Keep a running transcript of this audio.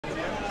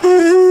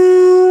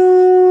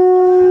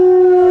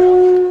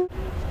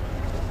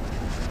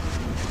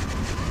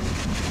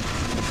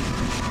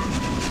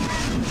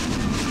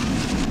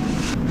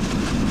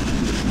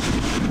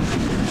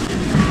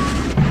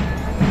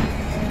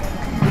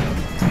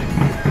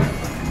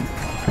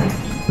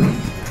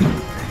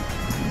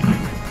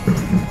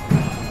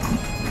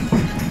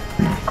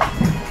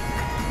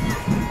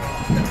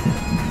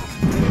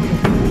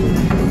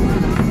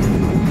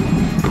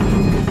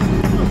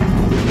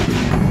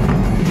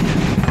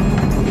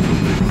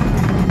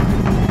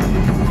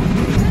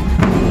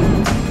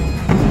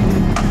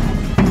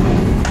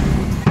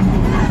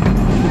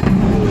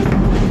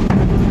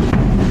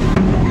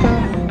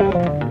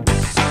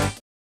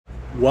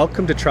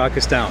Welcome to Track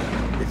Us Down.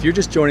 If you're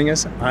just joining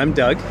us, I'm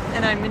Doug.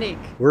 And I'm Monique.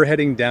 We're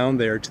heading down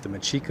there to the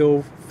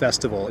Machiko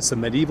Festival. It's a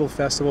medieval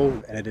festival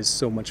and it is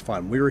so much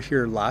fun. We were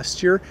here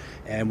last year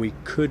and we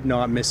could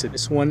not miss it.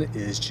 This one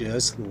is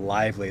just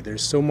lively.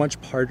 There's so much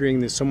partying,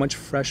 there's so much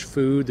fresh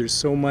food, there's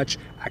so much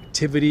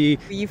activity.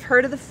 You've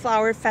heard of the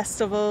Flower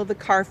Festival, the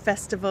Car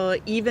Festival,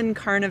 even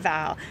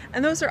Carnival,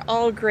 and those are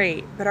all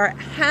great, but our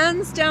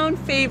hands down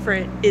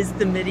favorite is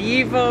the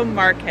Medieval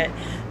Market,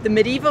 the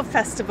Medieval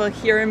Festival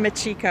here in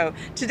Machiko.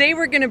 Today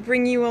we're going to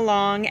bring you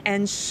along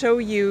and show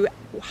you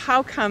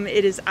how come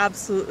it is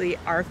absolutely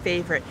our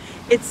favorite.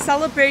 It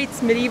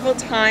celebrates medieval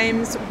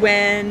times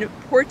when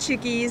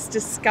Portuguese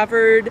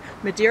discovered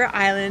Madeira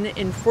Island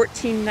in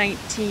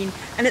 1419,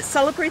 and it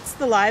celebrates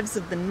the lives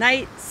of the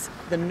knights,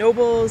 the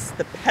nobles,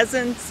 the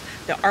peasants,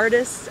 the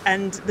artists,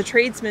 and the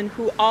tradesmen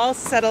who all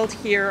settled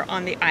here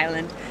on the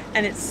island,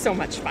 and it's so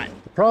much fun.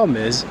 The problem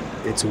is,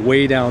 it's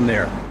way down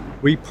there.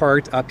 We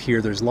parked up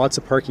here. There's lots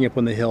of parking up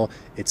on the hill.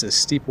 It's a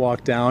steep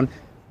walk down.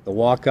 The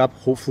walk up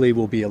hopefully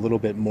will be a little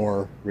bit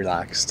more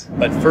relaxed.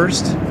 But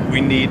first, we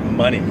need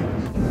money.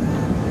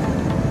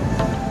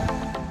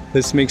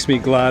 This makes me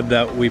glad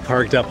that we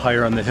parked up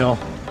higher on the hill.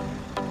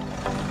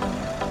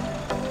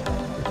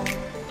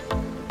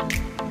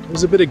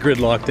 There's a bit of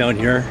gridlock down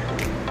here.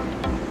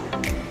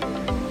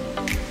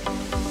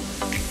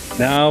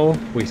 Now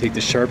we take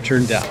the sharp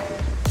turn down.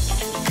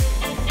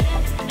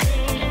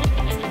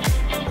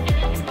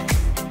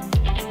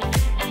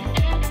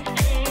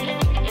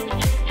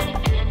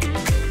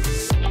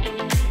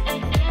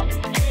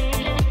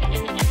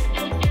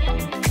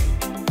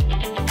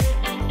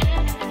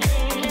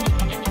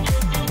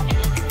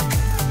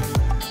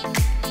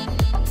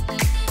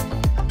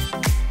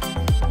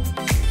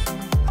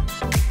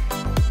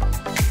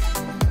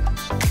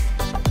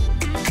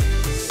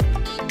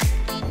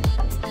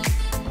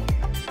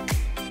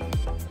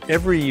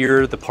 Every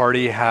year the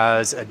party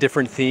has a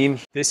different theme.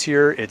 This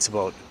year it's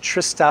about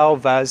Tristan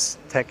Vaz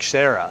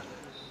Teixeira.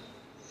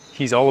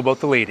 He's all about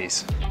the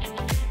ladies.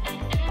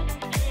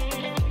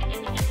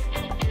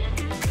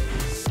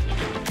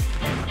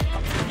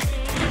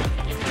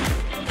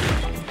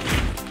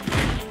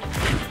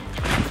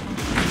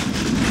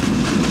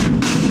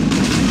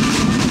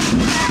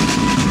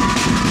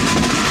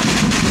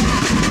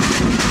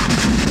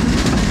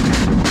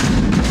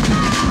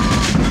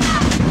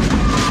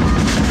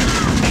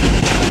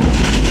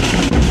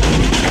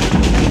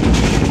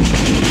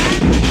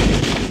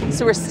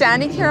 So we're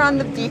standing here on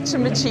the beach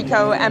in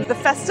Machiko, and the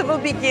festival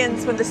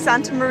begins when the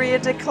Santa Maria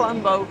de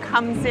Colombo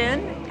comes in,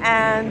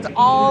 and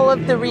all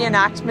of the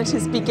reenactment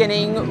is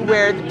beginning,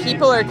 where the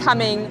people are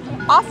coming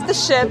off the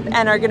ship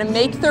and are going to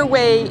make their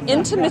way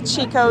into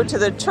Machiko to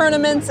the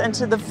tournaments and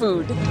to the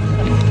food.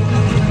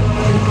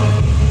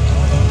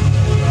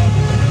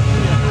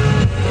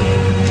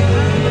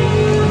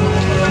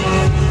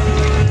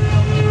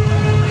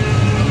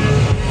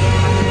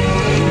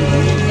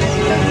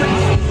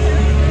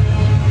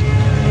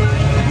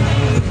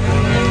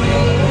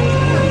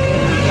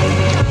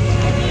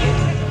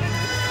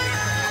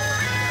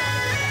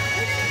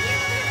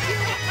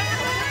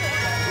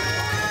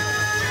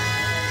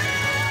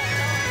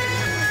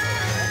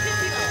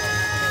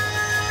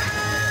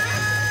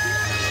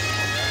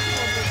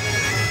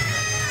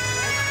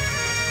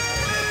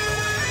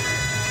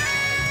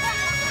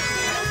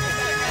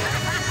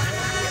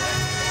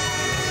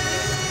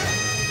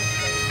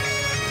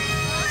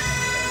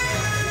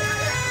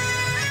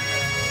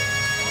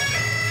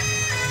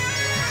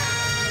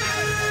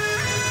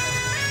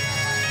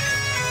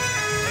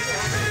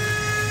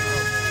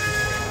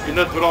 E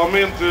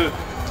naturalmente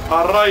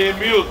a raia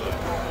miúda,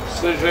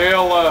 seja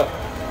ela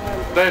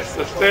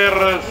destas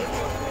terras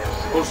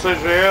ou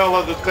seja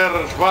ela de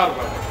terras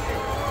bárbaras.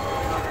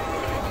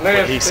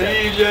 Nesta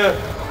ilha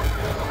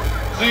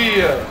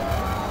dizia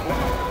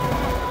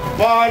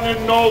pane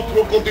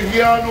nostro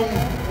quotidianum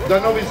da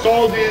novi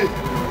soldi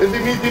e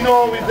dimiti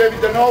novi de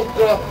vita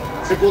nostra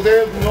se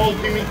coder nos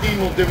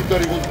dimitimos de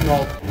vitoribus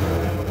nostri.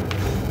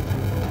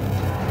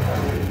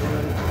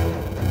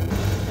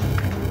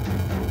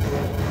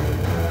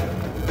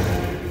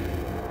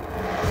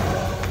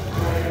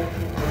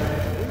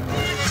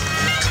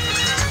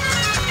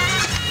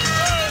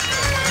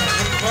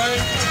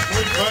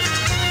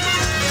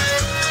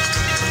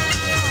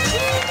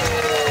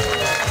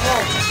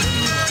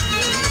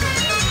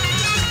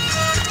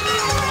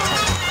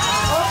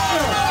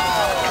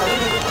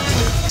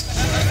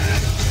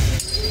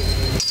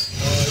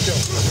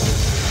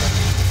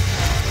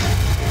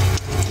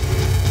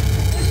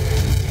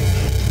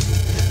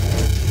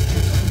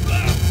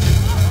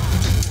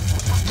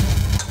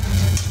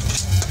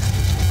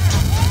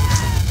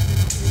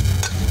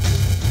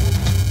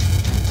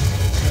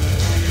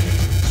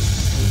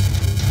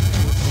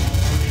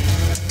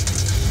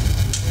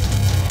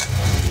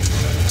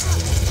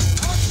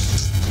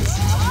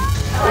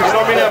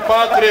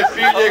 Pai,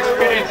 Filho e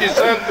Espírito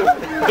Santo,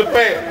 de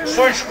pé,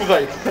 sois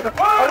escudeiros.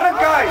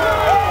 Arrancai!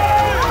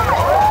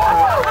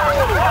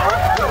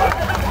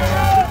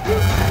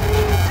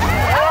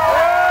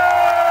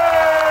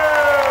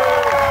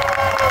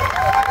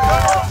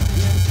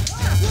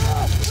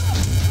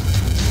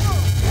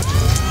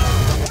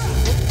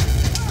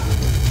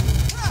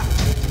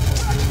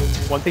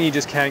 One thing you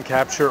just can't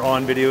capture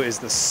on video is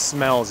the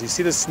smells. You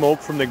see the smoke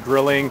from the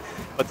grilling,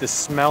 but the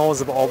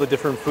smells of all the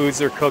different foods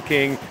they're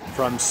cooking,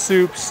 from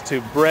soups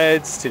to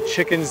breads to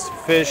chickens,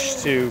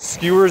 fish to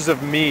skewers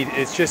of meat.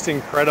 It's just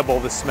incredible,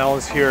 the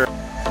smells here.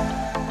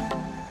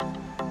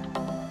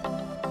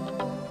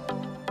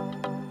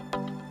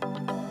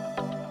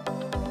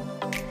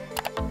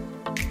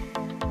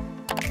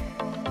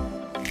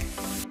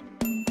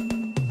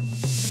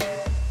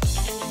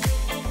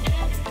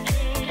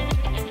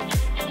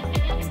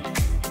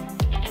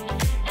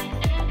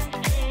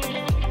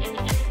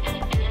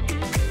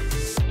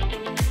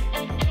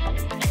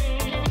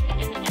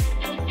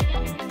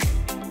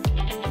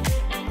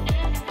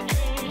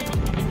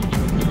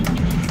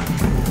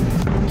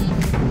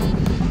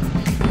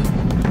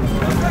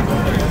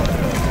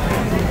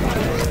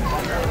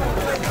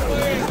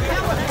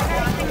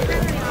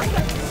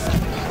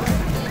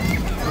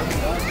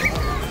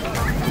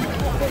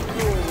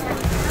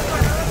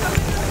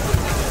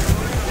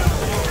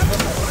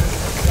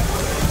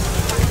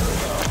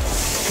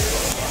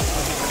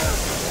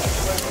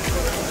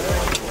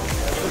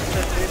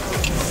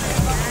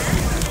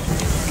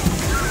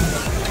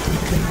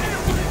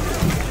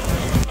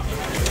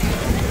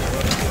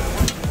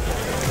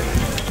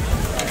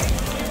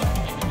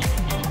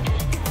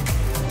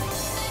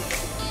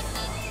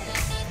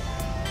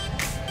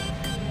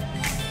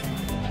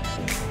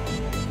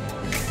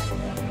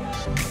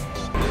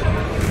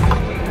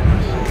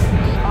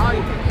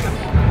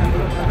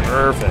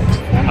 Perfect.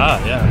 Ah,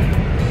 yeah.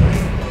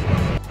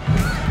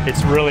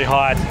 It's really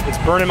hot. It's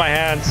burning my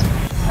hands.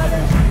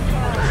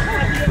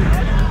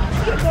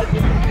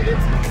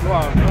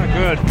 Wow, not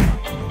good.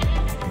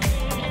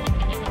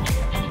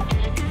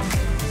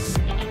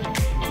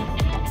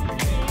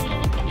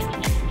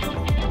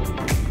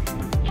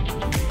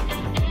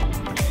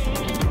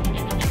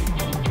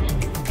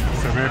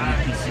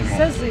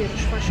 €6,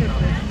 faz favor.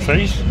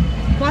 6?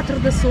 4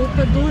 da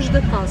sopa, 2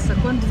 da calça.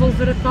 Quando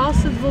devolver a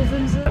calça,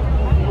 devolvemos a...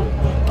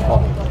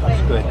 Oh,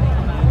 that's good.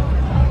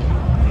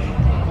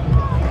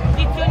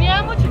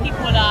 Posizioniamoci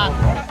tipo là.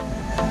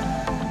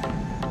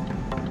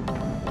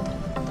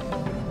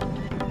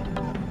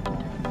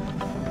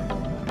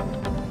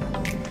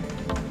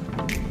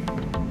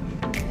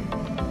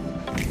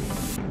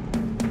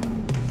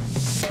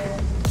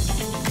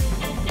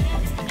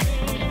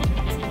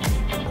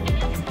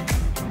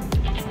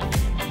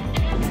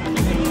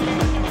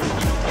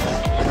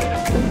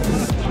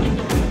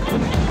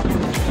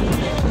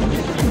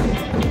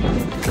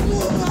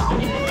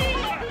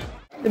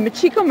 The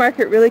Machiko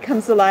market really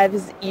comes alive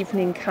as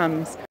evening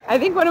comes. I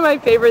think one of my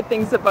favorite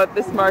things about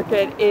this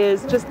market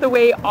is just the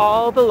way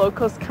all the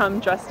locals come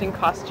dressed in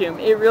costume.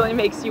 It really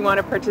makes you want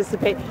to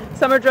participate.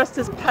 Some are dressed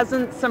as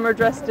peasants, some are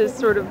dressed as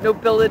sort of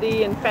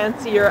nobility and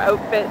fancier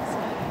outfits.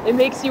 It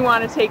makes you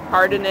want to take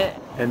part in it.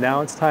 And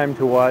now it's time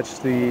to watch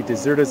the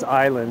Desertas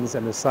Islands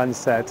and the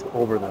sunset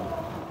over them.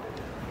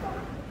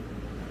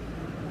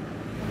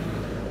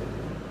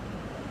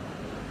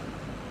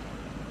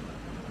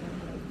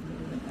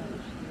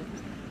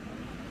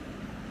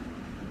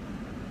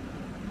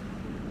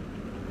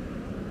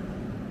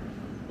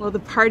 Well, the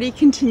party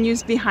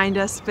continues behind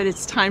us, but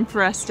it's time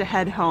for us to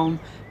head home.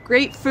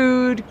 Great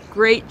food,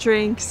 great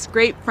drinks,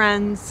 great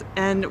friends,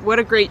 and what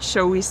a great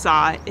show we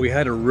saw. We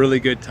had a really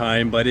good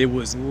time, but it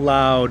was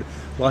loud,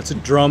 lots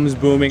of drums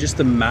booming, just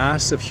the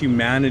mass of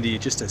humanity,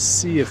 just a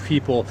sea of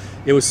people.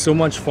 It was so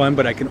much fun,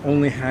 but I can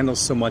only handle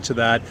so much of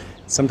that.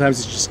 Sometimes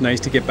it's just nice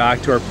to get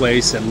back to our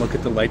place and look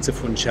at the lights of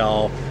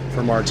Funchal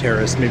from our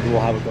terrace. Maybe we'll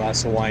have a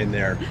glass of wine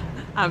there.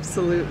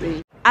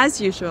 Absolutely.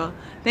 As usual,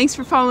 thanks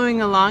for following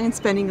along and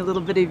spending a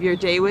little bit of your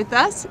day with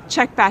us.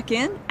 Check back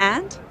in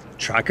and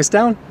Track us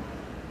down.